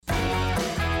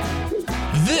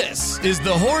This is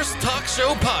the Horse Talk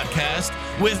Show podcast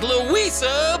with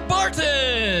Louisa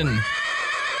Barton.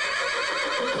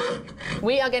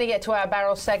 We are going to get to our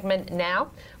barrel segment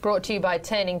now, brought to you by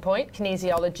Turning Point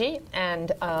Kinesiology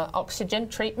and Oxygen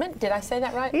Treatment. Did I say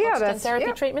that right? Yeah, Oxygen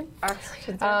therapy treatment.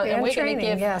 Oxygen therapy and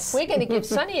training, yes. We're going to give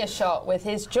Sonny a shot with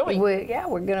his joint. We're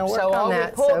going to work so on I'll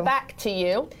that. report back to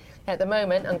you. At the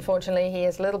moment, unfortunately, he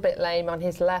is a little bit lame on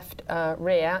his left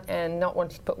rear and not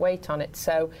wanting to put weight on it.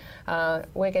 So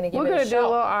we're going to give it a shot. We're going to do a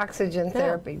little oxygen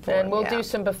therapy for him. And we'll do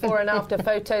some before and after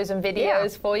photos and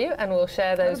videos for you, and we'll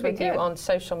share those with you on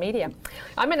social media.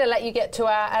 I'm going to let you get to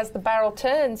our As the Barrel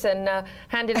Turns and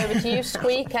hand it over to you,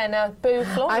 Squeak, and Boo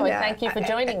Flournoy. Thank you for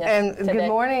joining us today.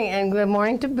 Good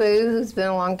morning to Boo, who's been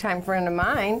a longtime friend of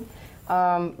mine.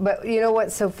 But you know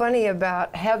what's so funny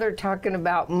about Heather talking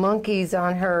about monkeys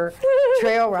on her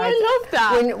trail ride? I love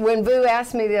that. When Boo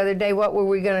asked me the other day what were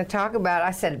we going to talk about,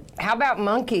 I said, "How about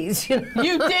monkeys?" You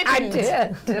didn't. I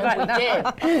did.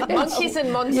 I did. Monkeys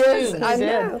and monsoons. Yes, I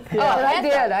know. Yeah. I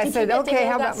did. I said, "Okay,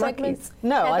 how about monkeys?"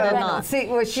 No, I did not. See,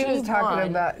 what she was talking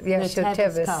about,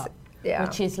 Tevis. Yeah.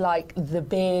 Which is like the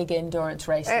big endurance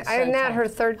race. Isn't that her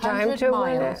third time to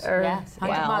win it? Yes,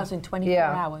 100 miles in 24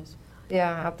 hours.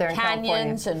 Yeah, out there in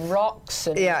Canyons California. and rocks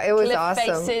and it was cliff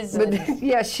awesome. faces.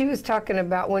 But she was talking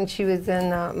about when she was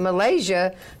in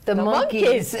Malaysia, the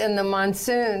monkeys and the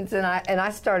monsoons, and I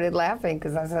started laughing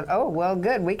because I said, "Oh, well,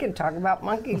 good, we can talk about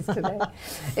monkeys today."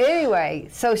 Anyway,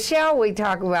 so shall we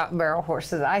talk about barrel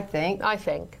horses? I think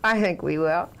we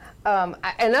will.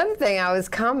 Another thing I was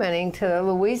commenting to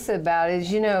Louisa about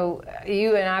is, you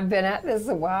and I've been at this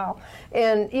a while.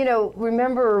 And,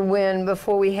 remember when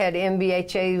before we had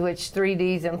MBHA, which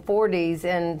 3Ds and 4Ds,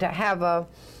 and to have a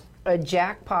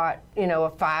jackpot, a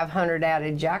 500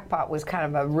 added jackpot was kind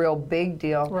of a real big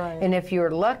deal. Right. And if you were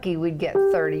lucky, we'd get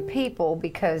 30 people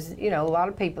because, a lot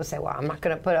of people say, well, I'm not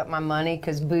going to put up my money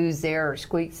because Boo's there or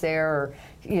Squeak's there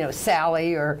or,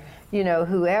 Sally or,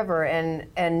 whoever. And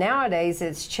nowadays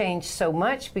it's changed so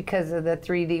much because of the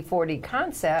 3D, 4D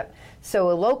concept.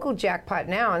 So a local jackpot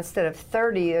now, instead of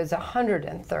 30, is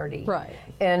 130. Right.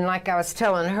 And like I was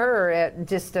telling her at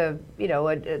just the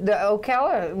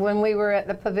Ocala, when we were at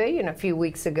the pavilion a few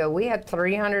weeks ago, we had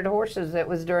 300 horses. It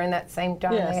was during that same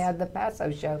time they had the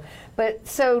Paso show. But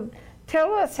so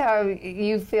tell us how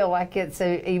you feel like it's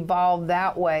evolved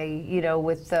that way,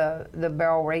 with the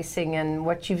barrel racing and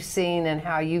what you've seen and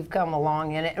how you've come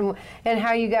along in it and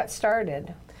how you got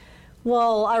started.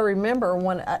 Well, I remember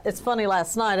when, it's funny,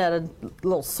 last night at a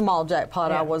little small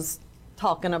jackpot, I was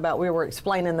talking about, we were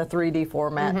explaining the 3D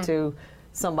format to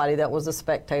somebody that was a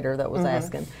spectator that was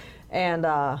asking. And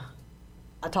I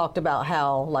talked about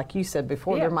how, like you said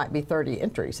before, there might be 30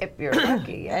 entries. If you're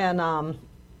lucky.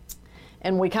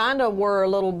 And we kind of were a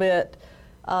little bit,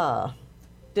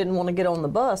 didn't want to get on the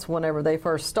bus whenever they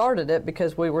first started it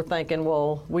because we were thinking,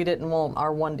 well, we didn't want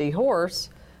our 1D horse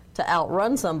to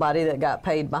outrun somebody that got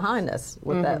paid behind us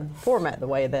with that format the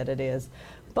way that it is.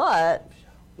 But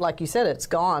like you said, it's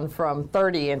gone from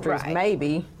 30 entries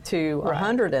maybe to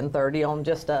 130 on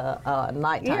just a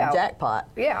nighttime jackpot.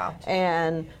 Yeah.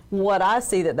 And what I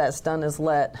see that's done is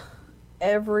let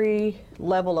every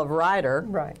level of rider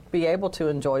be able to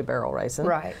enjoy barrel racing.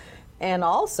 Right. And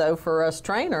also for us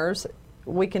trainers,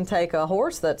 we can take a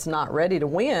horse that's not ready to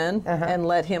win and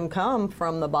let him come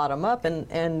from the bottom up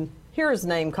and hear his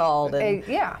name called and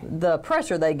the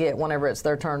pressure they get whenever it's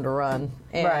their turn to run.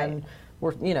 And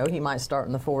he might start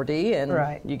in the 4D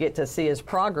and you get to see his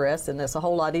progress, and it's a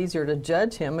whole lot easier to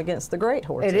judge him against the great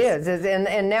horses. It is,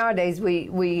 and nowadays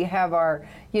we have our,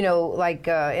 like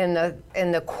in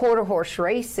the quarter horse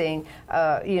racing,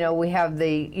 we have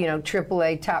the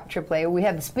AAA, top AAA. We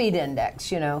have the speed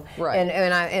index, Right.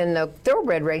 And in the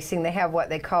thoroughbred racing, they have what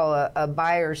they call a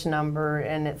buyer's number,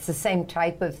 and it's the same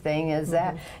type of thing as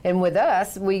that. And with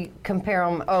us, we compare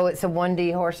them. Oh, it's a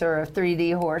 1D horse or a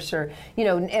 3D horse, or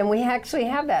and we actually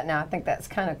have that now. I think that's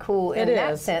kind of cool in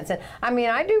that sense. And I mean,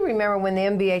 I do remember when the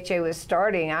MBHA was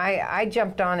starting, I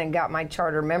jumped on and got my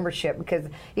charter membership because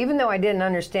even though I didn't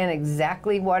understand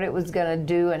exactly what it was going to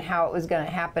do and how it was going to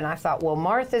happen, I thought, well,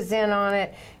 Martha's in on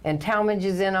it and Talmadge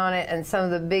is in on it, and some of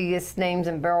the biggest names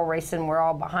in barrel racing were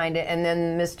all behind it, and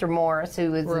then Mr. Morris, who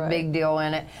was a big deal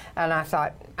in it, and I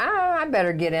thought, I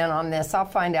better get in on this. I'll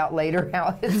find out later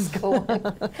how it's going.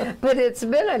 But it's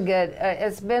been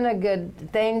a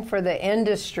good thing for the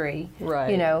industry,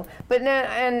 But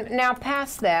now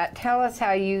past that, tell us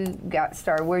how you got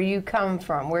started, where you come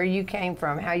from, where you came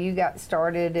from, how you got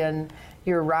started in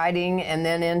your riding, and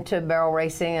then into barrel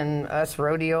racing and us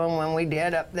rodeoing when we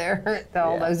did up there,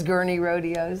 all those Gurney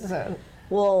rodeos. So.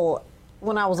 Well,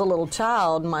 when I was a little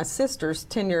child, my sister's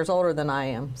 10 years older than I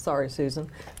am. Sorry, Susan.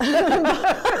 Go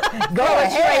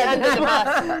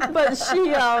ahead. But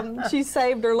she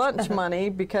saved her lunch money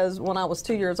because when I was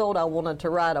 2 years old, I wanted to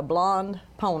ride a blonde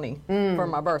pony for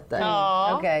my birthday.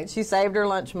 Aww. Okay. She saved her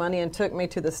lunch money and took me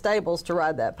to the stables to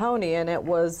ride that pony, and it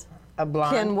was A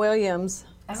blonde? Ken Williams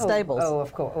stables. Oh,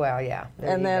 of course. Well, yeah.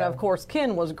 And then, of course,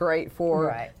 Ken was great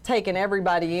for taking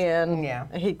everybody in. Yeah.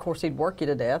 Of course, he'd work you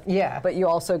to death. Yeah. But you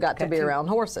also got to be around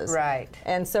horses. Right.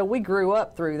 And so we grew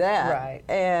up through that. Right.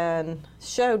 And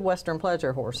showed Western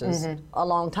pleasure horses a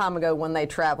long time ago when they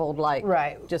traveled like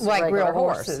just like regular real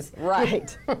horse. horses.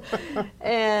 Right.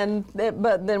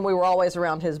 But then we were always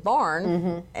around his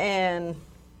barn. And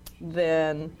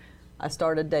then I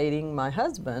started dating my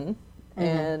husband.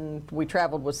 And we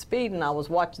traveled with Speed, and I was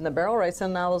watching the barrel race,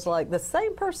 and I was like, the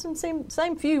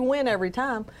same few win every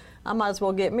time. I might as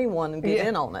well get me one and get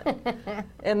in on it.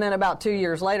 And then about 2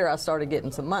 years later, I started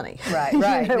getting some money. Right.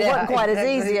 It wasn't quite as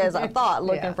easy as I thought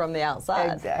looking from the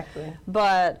outside. Exactly.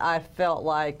 But I felt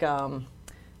like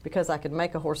because I could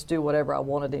make a horse do whatever I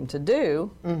wanted him to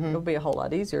do, it would be a whole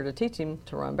lot easier to teach him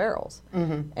to run barrels.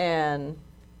 And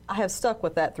I have stuck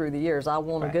with that through the years. I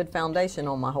want a good foundation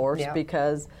on my horse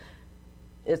because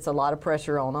it's a lot of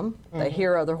pressure on them. They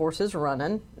hear other horses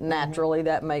running. Naturally,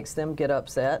 that makes them get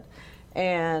upset.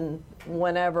 And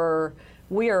whenever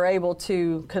we are able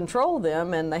to control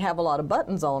them, and they have a lot of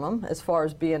buttons on them as far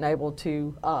as being able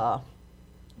to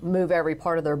move every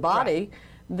part of their body,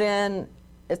 then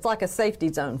it's like a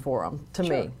safety zone for them, to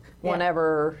me.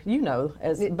 Whenever,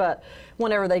 but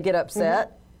whenever they get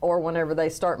upset or whenever they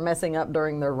start messing up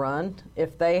during their run,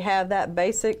 if they have that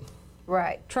basic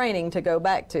training to go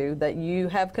back to, that you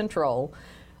have control,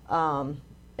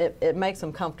 it makes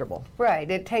them comfortable. Right.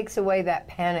 It takes away that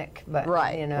panic button.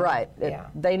 Right. You know? Right.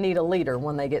 They need a leader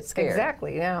when they get scared.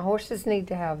 Exactly. Now horses need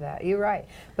to have that. You're right.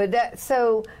 But that.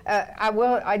 So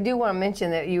I do want to mention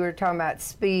that you were talking about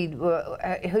Speed.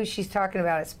 Who she's talking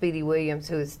about is Speedy Williams,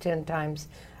 who is 10 times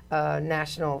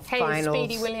national finals.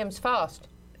 Speedy Williams fast?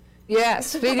 Yes,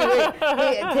 Speedy Williams,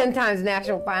 10 times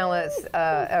national finalist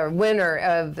or winner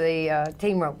of the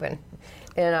team roping.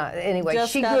 And anyway,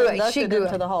 she grew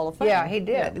into the Hall of Fame. Yeah, he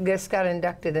did. Yeah. Just got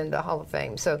inducted into the Hall of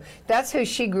Fame. So that's who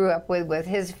she grew up with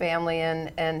his family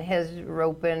and his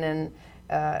roping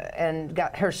and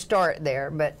got her start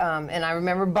there. But and I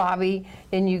remember Bobby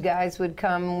and you guys would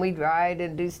come and we'd ride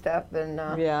and do stuff and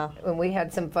we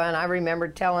had some fun. I remember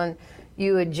telling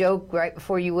you a joke right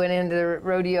before you went into the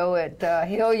rodeo at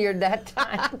Hilliard that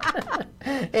time.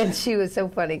 And she was so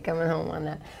funny coming home on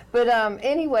that. But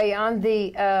anyway, on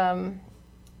the,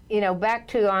 back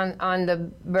to on the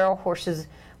barrel horses,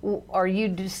 are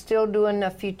you still doing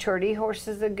the futurity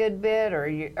horses a good bit? Or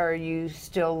are you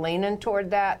still leaning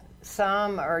toward that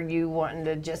some? Or are you wanting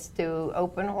to just do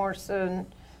open horses?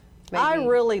 I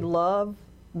really love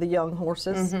the young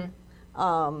horses.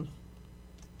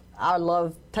 I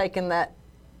love taking that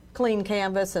clean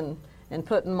canvas and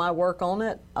putting my work on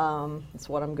it. It's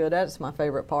what I'm good at. It's my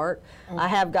favorite part. I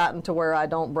have gotten to where I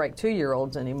don't break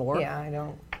 2-year-olds anymore. Yeah, I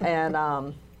don't. And,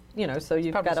 so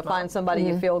you've got to find somebody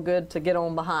you feel good to get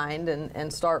on behind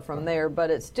and start from there. But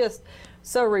it's just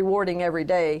so rewarding every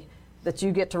day that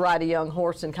you get to ride a young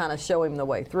horse and kind of show him the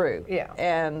way through. Yeah.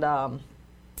 And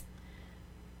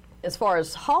as far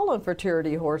as hauling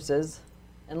futurity horses,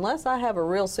 unless I have a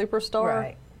real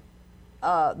superstar,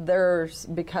 there's,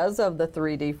 because of the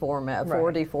 3D format,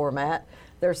 4D format,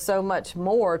 there's so much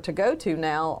more to go to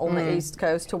now on the East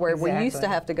Coast to where we used to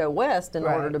have to go west in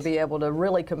order to be able to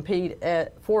really compete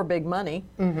for big money.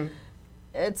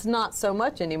 It's not so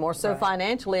much anymore. So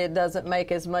financially, it doesn't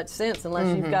make as much sense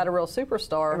unless you've got a real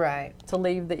superstar to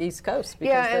leave the East Coast.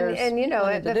 Because and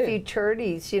at the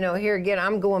futurities, here again,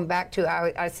 I'm going back to,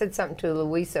 I said something to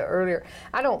Louisa earlier.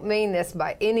 I don't mean this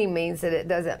by any means that it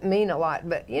doesn't mean a lot,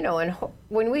 but, and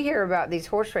when we hear about these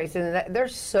horse races,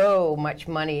 there's so much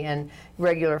money in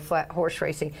regular flat horse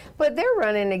racing, but they're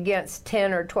running against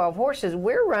 10 or 12 horses.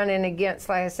 We're running against,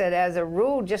 like I said, as a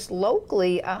rule, just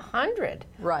locally 100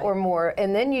 or more.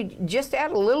 And then you just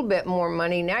add a little bit more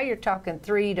money. Now you're talking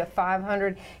 300 to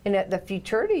 500. And at the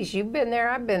futurities, you've been there,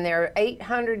 I've been there,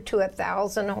 800 to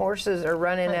 1,000 horses are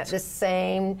running at the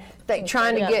same thing,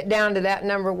 trying to get down to that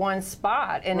number one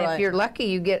spot. And if you're lucky,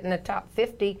 you get in the top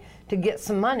 50 to get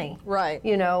some money.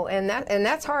 And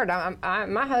that's hard.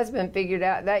 My husband figured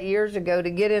out that years ago, to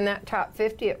get in that top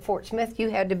 50 at Fort Smith, you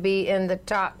had to be in the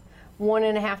top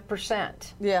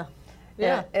 1.5%.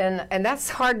 And that's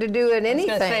hard to do in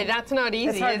anything. I was going to say, that's not easy,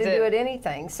 It's hard to do at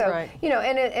anything. So,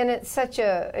 and it's such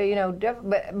a,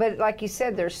 but like you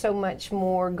said, there's so much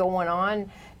more going on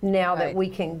now that we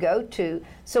can go to.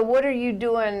 So what are you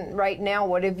doing right now?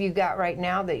 What have you got right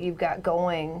now that you've got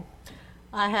going?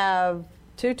 I have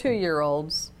 2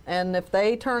 2-year-olds, and if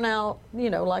they turn out,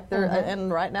 like they're,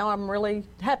 and right now I'm really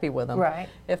happy with them. Right.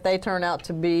 If they turn out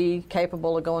to be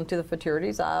capable of going to the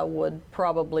fraternities, I would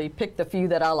probably pick the few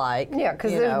that I like. Yeah,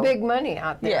 because there's big money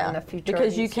out there in the fraternities.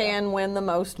 Because you can win the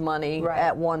most money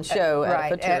at one show at a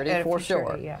fraternity, for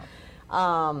sure. Yeah.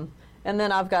 And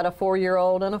then I've got a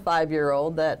 4-year-old and a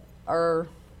 5-year-old that are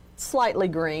slightly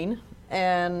green,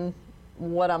 and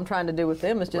what I'm trying to do with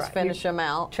them is just finish them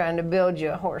out. Trying to build you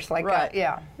a horse like that.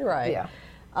 Yeah. Right. Yeah.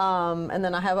 And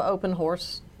then I have an open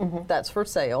horse that's for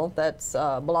sale. That's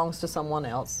belongs to someone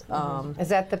else. Is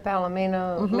that the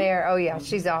Palomino mare? Oh yeah,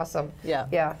 she's awesome. Yeah.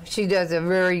 Yeah, she does a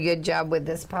very good job with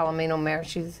this Palomino mare.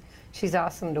 She's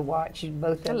awesome to watch. You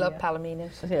both. I love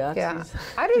Palominos. Yeah,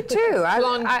 I do too.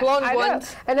 Blonde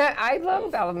ones. And I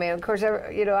love Palomino. Of course,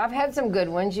 I've had some good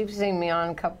ones. You've seen me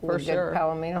on a couple of good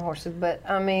Palomino horses, but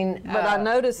I mean. But I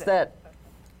noticed that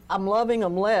I'm loving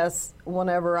them less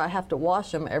whenever I have to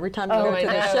wash them every time you go to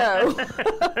the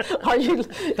show. Are you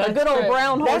a good old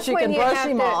brown horse? You can brush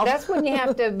him off. That's when you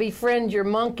have to befriend your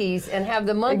monkeys and have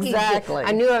the monkeys. Exactly.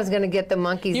 I knew I was going to get the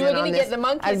monkeys. You were going to get the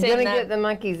monkeys. I was going to get the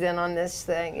monkeys in on this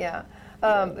thing. Yeah.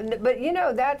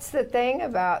 But that's the thing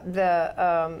about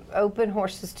the open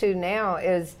horses too. Now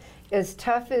is as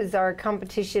tough as our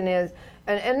competition is.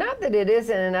 And not that it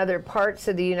isn't in other parts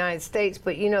of the United States,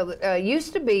 but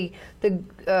used to be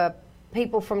the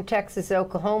people from Texas and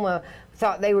Oklahoma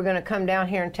thought they were going to come down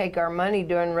here and take our money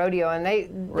during rodeo, and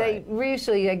they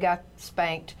usually got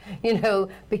spanked,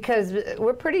 because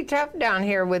we're pretty tough down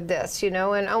here with this, and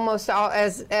almost all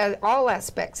as all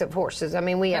aspects of horses. I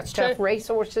mean, we have tough race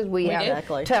horses, we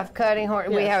have tough cutting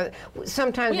horses, we have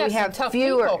sometimes we have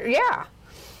fewer,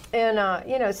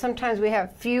 And, sometimes we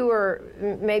have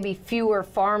maybe fewer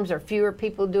farms or fewer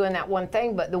people doing that one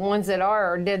thing, but the ones that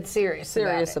are dead serious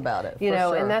about it.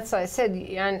 Sure. And that's like I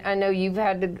said, I know you've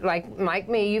had to, like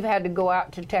me, you've had to go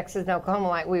out to Texas and Oklahoma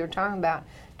like we were talking about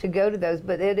to go to those,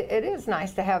 but it is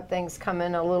nice to have things come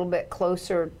in a little bit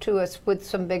closer to us with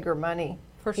some bigger money.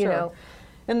 For sure.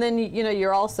 And then,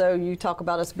 you talk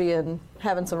about us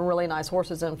having some really nice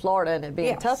horses in Florida and it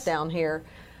being tough down here.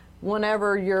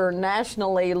 Whenever you're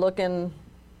nationally looking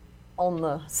on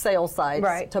the sales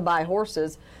sites to buy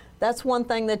horses, that's one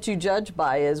thing that you judge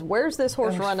by is where's this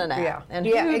horse running at? Yeah. And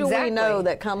who do we know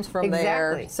that comes from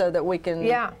there so that we can,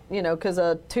 because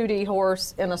a 2D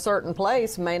horse in a certain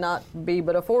place may not be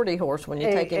but a 4D horse when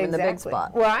you take him in the big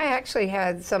spot. Well, I actually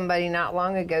had somebody not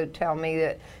long ago tell me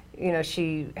that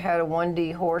she had a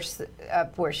 1D horse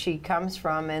up where she comes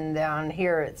from, and down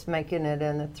here it's making it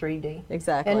in the 3D.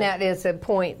 Exactly. And that is a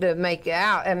point to make it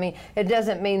out. I mean, it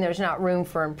doesn't mean there's not room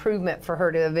for improvement for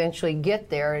her to eventually get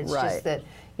there. It's just that,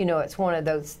 it's one of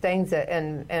those things that,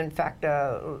 and in fact,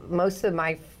 most of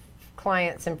my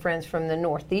clients and friends from the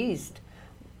Northeast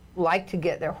like to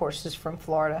get their horses from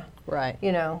Florida. Right.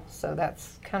 So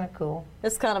that's kind of cool.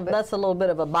 It's that's a little bit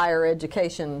of a buyer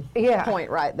education point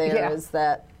right there is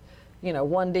that,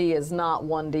 1D is not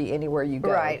 1D anywhere you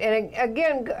go. Right, and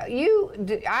again,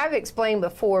 I've explained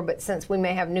before, but since we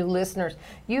may have new listeners,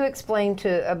 you explained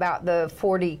about the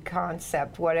 4D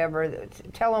concept, whatever.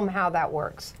 Tell them how that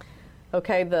works.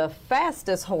 Okay, the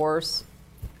fastest horse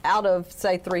out of,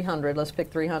 say, 300, let's pick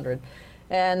 300,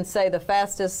 and say the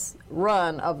fastest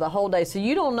run of the whole day. So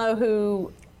you don't know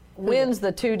who wins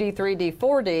the 2D, 3D,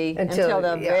 4D until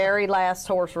the very last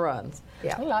horse runs.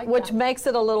 Yeah, which makes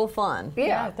it a little fun.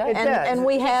 Yeah, it does. And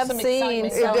we have seen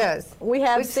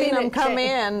We've seen them come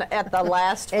in at the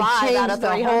last 5 out of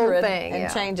 300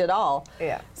 and change it all.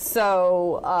 Yeah.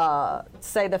 So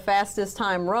say the fastest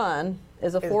time run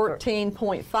is a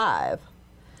 14.5.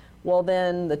 Well,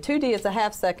 then the 2D is a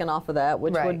half second off of that,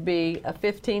 which would be a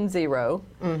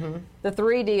 15.0. The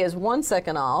 3D is 1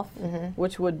 second off,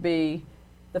 which would be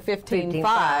the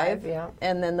 15.5,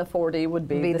 and then the 4D would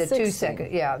be the 2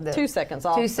 second, 2 seconds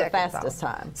off the fastest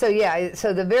time. So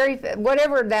so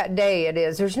whatever that day it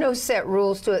is, there's no set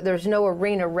rules to it. There's no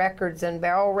arena records in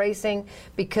barrel racing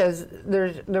because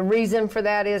the reason for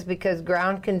that is because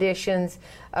ground conditions,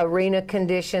 arena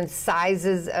conditions,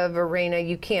 sizes of arena,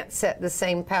 you can't set the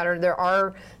same pattern.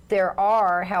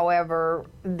 However,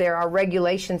 there are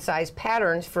regulation size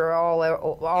patterns for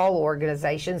all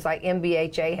organizations. Like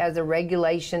MBHA has a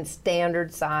regulation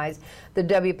standard size. The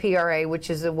WPRA, which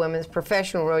is the Women's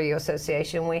Professional Rodeo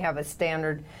Association, we have a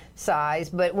standard size.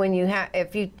 But when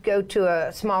if you go to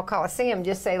a small coliseum,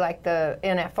 just say like the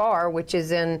NFR, which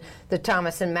is in the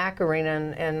Thomas and Mack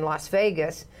Arena in Las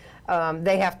Vegas,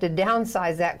 they have to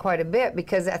downsize that quite a bit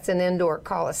because that's an indoor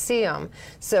coliseum.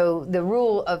 So the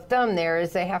rule of thumb there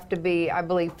is they have to be, I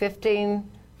believe, 15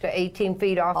 to 18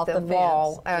 feet off the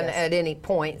wall at any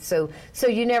point. So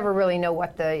you never really know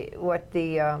what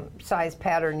the size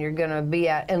pattern you're going to be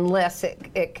at unless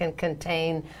it can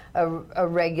contain a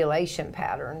regulation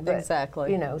pattern. But,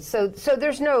 exactly. You know, so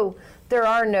there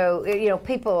are no, you know,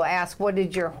 people ask, what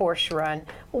did your horse run?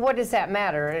 Well, what does that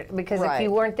matter? Because if you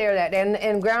weren't there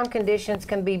and ground conditions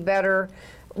can be better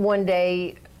one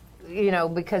day, you know,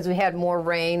 because we had more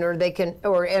rain, or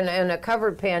in a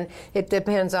covered pen, it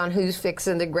depends on who's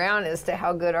fixing the ground as to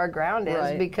how good our ground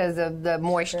is because of the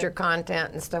moisture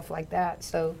content and stuff like that.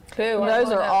 So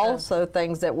those are also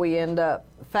things that we end up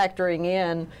factoring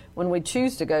in when we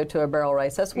choose to go to a barrel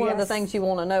race. That's one of the things you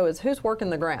want to know is who's working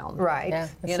the ground. Right. Yeah,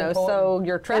 you know, so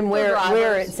your tractor and drivers,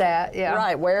 where it's at. Yeah.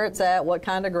 Right, where it's at, what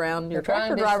kind of ground. Your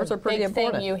tractor drivers are pretty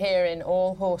important. Thing you hear in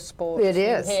all horse sports. It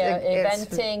is. You hear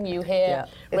eventing, you hear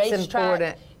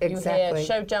racetrack, exactly. you hear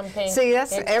show jumping. See,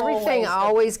 that's everything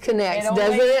always connects,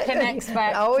 doesn't it? Connects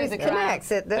back always to the connects.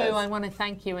 ground. It does. Boo, I want to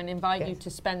thank you and invite you to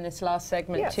spend this last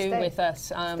segment with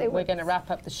us. We're going to wrap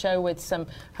up the show with some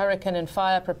hurricane and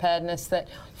fire preparedness that,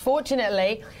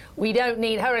 fortunately, we don't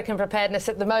need hurricane preparedness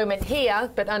at the moment here,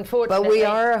 but unfortunately... But we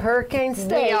are a hurricane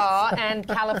state. We are, and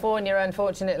California,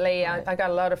 unfortunately, I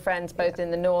got a lot of friends both in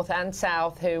the north and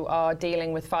south who are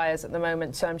dealing with fires at the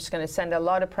moment, so I'm just going to send a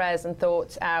lot of prayers and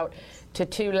thoughts out to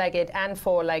two-legged and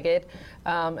four-legged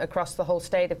across the whole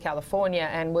state of California,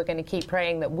 and we're going to keep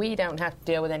praying that we don't have to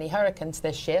deal with any hurricanes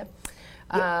this year.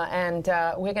 And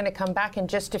we're going to come back in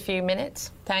just a few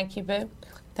minutes. Thank you, Boo.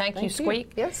 Thank you,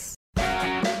 Squeak. Yes.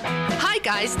 Hi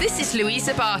guys, this is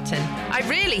Louisa Barton. I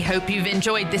really hope you've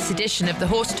enjoyed this edition of the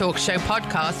Horse Talk Show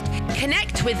podcast.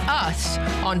 Connect with us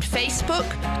on Facebook,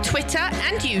 Twitter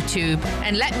and YouTube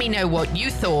and let me know what you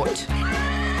thought.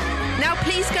 Now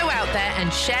please go out there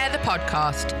and share the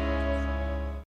podcast.